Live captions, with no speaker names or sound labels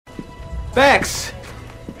Bex!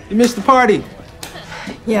 You missed the party.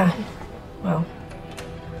 Yeah, well,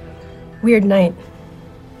 weird night.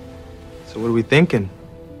 So what are we thinking?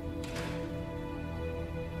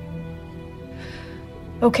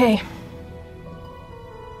 Okay.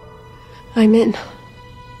 I'm in.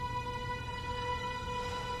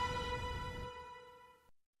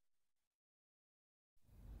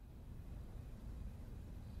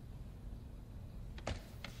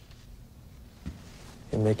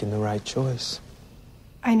 You're making the right choice.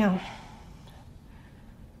 I know.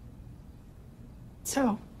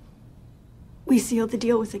 So, we sealed the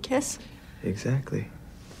deal with a kiss? Exactly.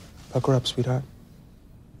 Pucker up, sweetheart.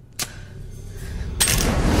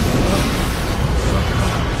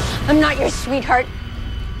 I'm not your sweetheart.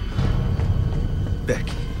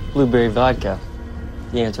 Becky. Blueberry vodka.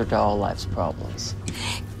 The answer to all life's problems.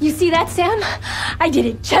 You see that, Sam? I did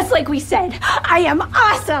it just like we said. I am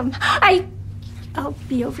awesome. I'll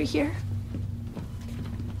be over here.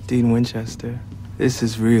 Dean Winchester, this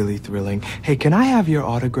is really thrilling. Hey, can I have your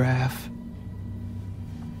autograph?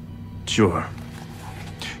 Sure.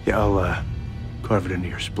 Yeah, I'll carve it into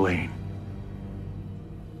your spleen.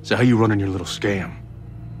 So how you running your little scam?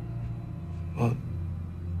 Well,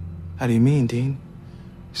 how do you mean, Dean?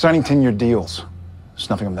 Signing 10-year deals. There's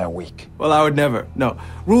nothing of that weak. Well, I would never. No.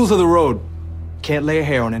 Rules of the road. Can't lay a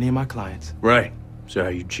hair on any of my clients. Right. So how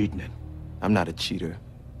you cheating it? I'm not a cheater.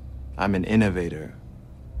 I'm an innovator.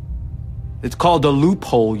 It's called a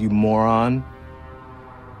loophole, you moron.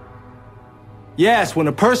 Yes, when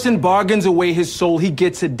a person bargains away his soul, he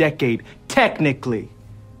gets a decade, technically.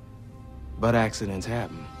 But accidents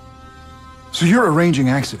happen. So you're arranging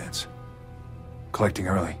accidents? Collecting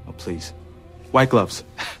early? Oh, please. White gloves.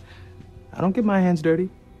 I don't get my hands dirty.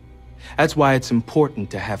 That's why it's important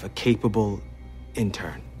to have a capable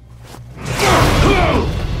intern.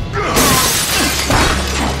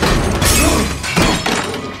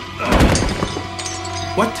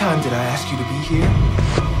 What time did I ask you to be here?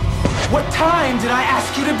 What time did I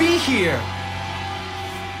ask you to be here?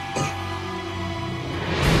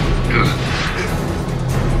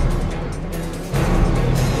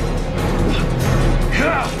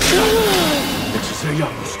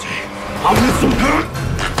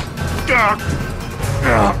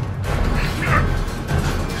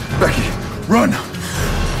 Becky, run!